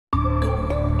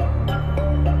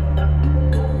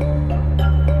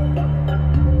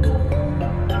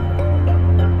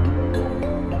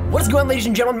What is going on, ladies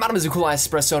and gentlemen? My name is Cool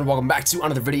Espresso and welcome back to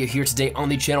another video here today on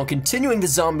the channel, continuing the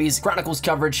Zombies Chronicles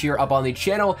coverage here up on the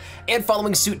channel. And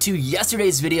following suit to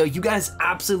yesterday's video, you guys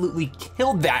absolutely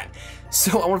killed that.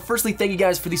 So I want to firstly thank you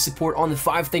guys for the support on the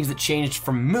 5 things that changed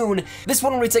from Moon. This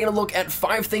one we'll be taking a look at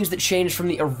 5 things that changed from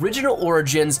the original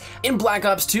Origins in Black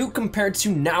Ops 2 compared to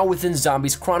now within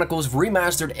Zombies Chronicles,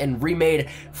 remastered and remade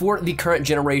for the current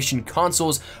generation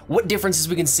consoles. What differences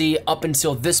we can see up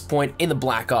until this point in the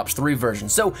Black Ops 3 version.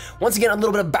 So once again, a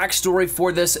little bit of backstory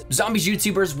for this. Zombies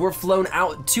YouTubers were flown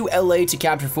out to LA to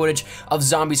capture footage of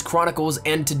Zombies Chronicles,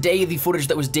 and today the footage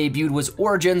that was debuted was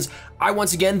Origins. I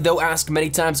once again, though asked many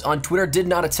times on Twitter, did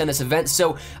not attend this event,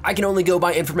 so I can only go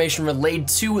by information relayed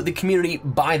to the community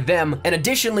by them. And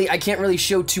additionally, I can't really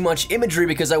show too much imagery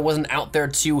because I wasn't out there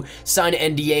to sign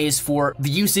NDAs for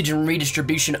the usage and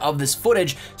redistribution of this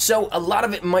footage, so a lot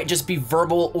of it might just be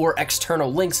verbal or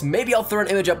external links. Maybe I'll throw an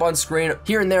image up on screen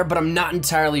here and there, but I'm not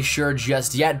entirely sure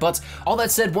just yet. But all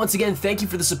that said, once again, thank you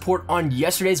for the support on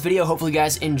yesterday's video. Hopefully you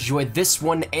guys enjoyed this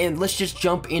one, and let's just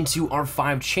jump into our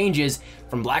 5 changes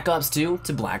from Black Ops 2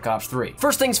 to Black Ops 3.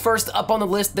 First things first, up on the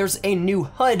list, there's a new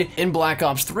HUD in Black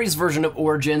Ops 3's version of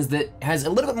Origins that has a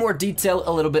little bit more detail,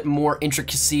 a little bit more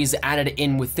intricacies added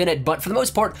in within it, but for the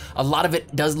most part, a lot of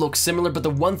it does look similar. But the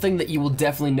one thing that you will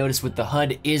definitely notice with the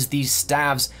HUD is these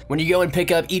staves. When you go and pick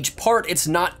up each part, it's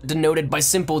not denoted by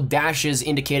simple dashes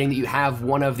indicating that you have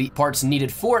one of the parts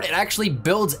needed for it. It actually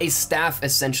builds a staff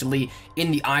essentially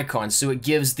in the icons, so it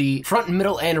gives the front,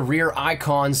 middle, and rear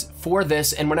icons for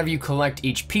this, and whenever you collect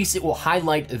each piece, it will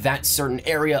highlight that certain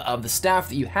area of the staff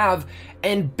that you have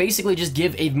and basically just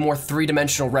give a more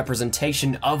 3-dimensional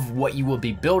representation of what you will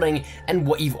be building and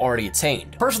what you've already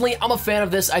attained. Personally, I'm a fan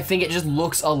of this. I think it just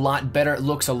looks a lot better. It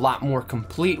looks a lot more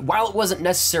complete. While it wasn't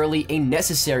necessarily a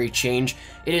necessary change,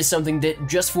 it is something that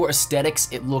just for aesthetics,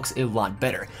 it looks a lot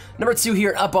better. Number 2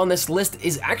 here up on this list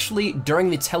is actually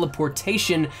during the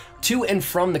teleportation to and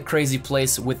from the crazy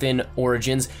place within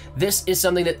Origins. This is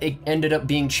something that it ended up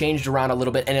being changed around a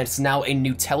little bit, and it's now a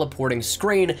new teleporting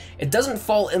screen. It doesn't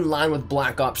fall in line with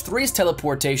Black Ops 3's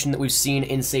teleportation that we've seen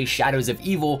in, say, Shadows of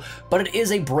Evil, but it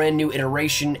is a brand new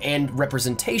iteration and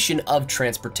representation of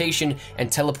transportation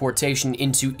and teleportation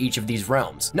into each of these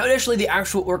realms. Now, initially, the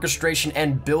actual orchestration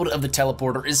and build of the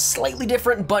teleporter is slightly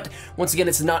different, but once again,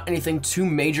 it's not anything too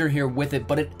major here with it,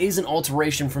 but it is an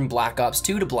alteration from Black Ops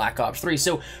 2 to Black Ops 3.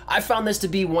 So I found this to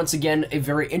be, once again, a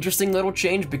very interesting little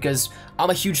change because I'm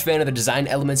a huge fan of the design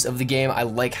elements of the game. I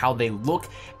like how they look,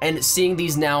 and seeing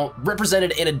these now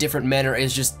represented in a different manner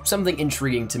is just something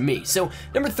intriguing to me. So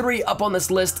number 3 up on this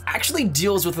list actually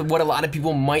deals with what a lot of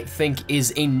people might think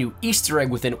is a new Easter egg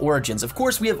within Origins. Of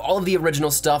course, we have all of the original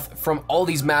stuff from all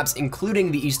these maps,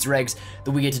 including the Easter eggs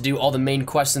that we get to do, all the main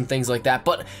quests and things like that.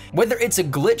 But whether it's a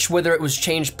glitch, whether it was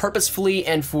changed purposefully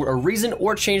and for a reason,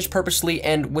 or changed purposely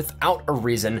and without a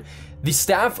reason, the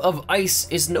Staff of Ice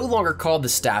is no longer called the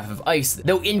Staff of Ice.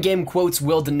 Though in-game quotes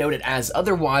will denote it as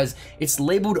otherwise, it's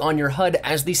labeled on your HUD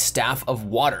as the Staff of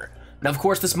Water. Now, of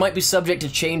course, this might be subject to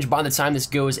change by the time this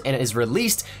goes and is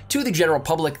released to the general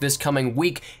public this coming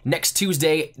week, next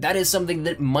Tuesday. That is something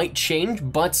that might change,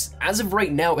 but as of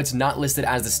right now, it's not listed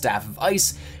as the Staff of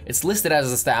Ice. It's listed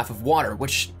as the Staff of Water,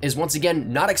 which is once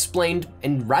again not explained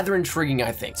and rather intriguing,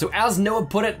 I think. So as Noah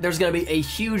put it, there's going to be a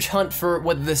huge hunt for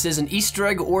whether this is an Easter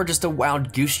egg or just a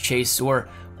wild goose chase, or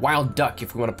wild duck,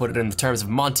 if we want to put it in the terms of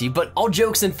Monty. But all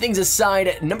jokes and things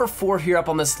aside, number 4 here up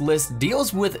on this list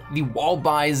deals with the wall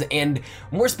buys, and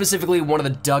more specifically, one of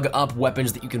the dug up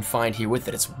weapons that you can find here with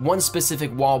it. It's one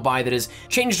specific wall buy that is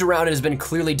changed around and has been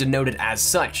clearly denoted as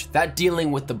such, that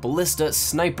dealing with the Ballista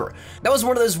Sniper. That was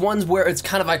one of those ones where it's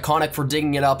kind of iconic for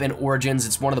digging it up in Origins.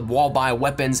 It's one of the wall buy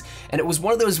weapons, and it was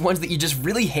one of those ones that you just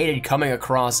really hated coming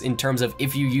across in terms of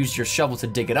if you used your shovel to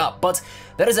dig it up. But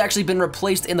that has actually been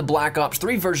replaced in the Black Ops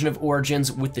 3 version of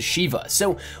Origins with the Shiva.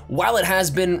 So while it has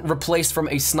been replaced from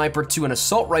a sniper to an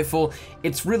assault rifle,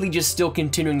 it's really just still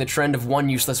continuing the trend of one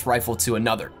useless rifle to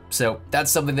another. So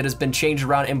that's something that has been changed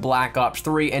around in Black Ops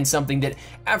 3, and something that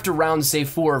after rounds, say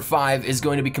 4 or 5, is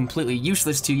going to be completely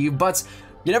useless to you, but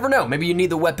you never know. Maybe you need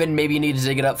the weapon, maybe you need to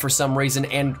dig it up for some reason,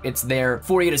 and it's there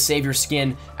for you to save your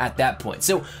skin at that point.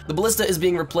 So the Ballista is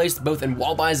being replaced both in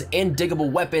wall buys and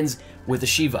diggable weapons with the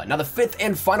Shiva. Now, the 5th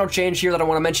and final change here that I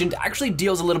want to mention actually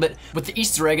deals a little bit with the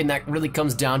Easter egg, and that really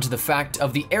comes down to the fact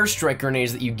of the airstrike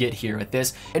grenades that you get here with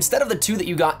this. Instead of the 2 that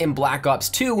you got in Black Ops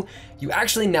 2, you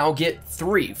actually now get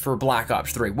 3 for Black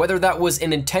Ops 3. Whether that was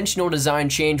an intentional design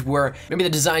change where maybe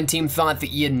the design team thought that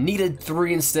you needed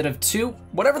 3 instead of 2,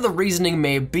 whatever the reasoning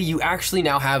may be, you actually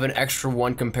now have an extra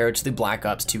 1 compared to the Black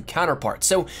Ops 2 counterpart.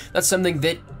 So that's something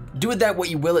that do with that what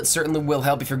you will. It certainly will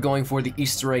help if you're going for the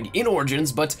Easter egg in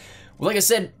Origins, but like I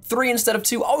said, 3 instead of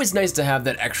 2, always nice to have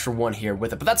that extra one here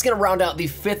with it. But that's gonna round out the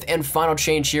 5th and final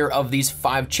change here of these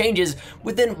 5 changes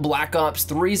within Black Ops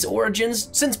 3's Origins,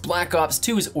 since Black Ops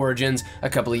 2's Origins a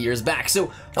couple of years back.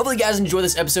 So hopefully you guys enjoy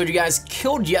this episode. You guys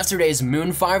killed yesterday's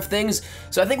Moon 5 things,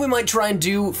 so I think we might try and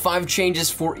do 5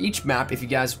 changes for each map if you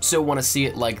guys so wanna see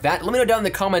it like that. Let me know down in the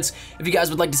comments if you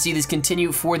guys would like to see these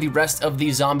continue for the rest of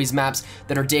the Zombies maps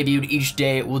that are debuted each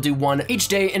day. We'll do one each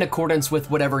day in accordance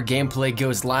with whatever gameplay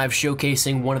goes live,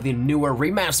 showcasing one of the newer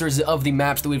remasters of the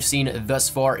maps that we've seen thus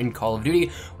far in Call of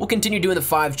Duty. We'll continue doing the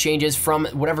 5 changes from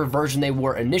whatever version they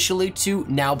were initially to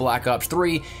now Black Ops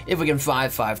 3, if we can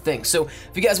 5 things. So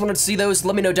if you guys wanted to see those,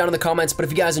 let me know down in the comments, but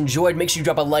if you guys enjoyed, make sure you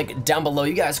drop a like down below.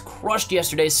 You guys crushed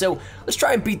yesterday, so let's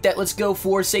try and beat that. Let's go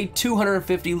for, say,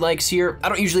 250 likes here. I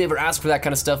don't usually ever ask for that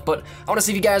kind of stuff, but I want to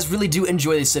see if you guys really do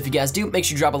enjoy this. If you guys do, make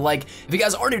sure you drop a like. If you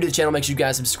guys are new to the channel, make sure you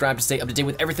guys subscribe to stay up to date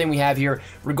with everything we have here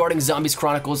regarding Zombies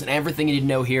Chronicles and everything you need to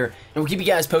know here. And we'll keep you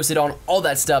guys posted on all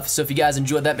that stuff, so if you guys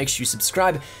enjoyed that, make sure you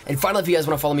subscribe. And finally, if you guys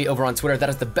want to follow me over on Twitter, that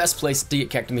is the best place to get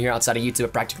connected to me here outside of YouTube. I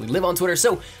practically live on Twitter,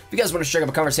 so if you guys want to strike up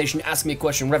a conversation, ask me a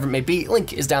question, whatever it may be,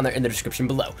 link is down there in the description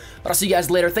below. But I'll see you guys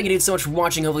later. Thank you dudes so much for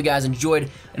watching. Hopefully you guys enjoyed,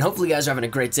 and hopefully you guys are having a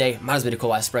great day. Mine has been a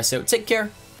cool espresso. Take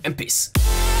care, and peace.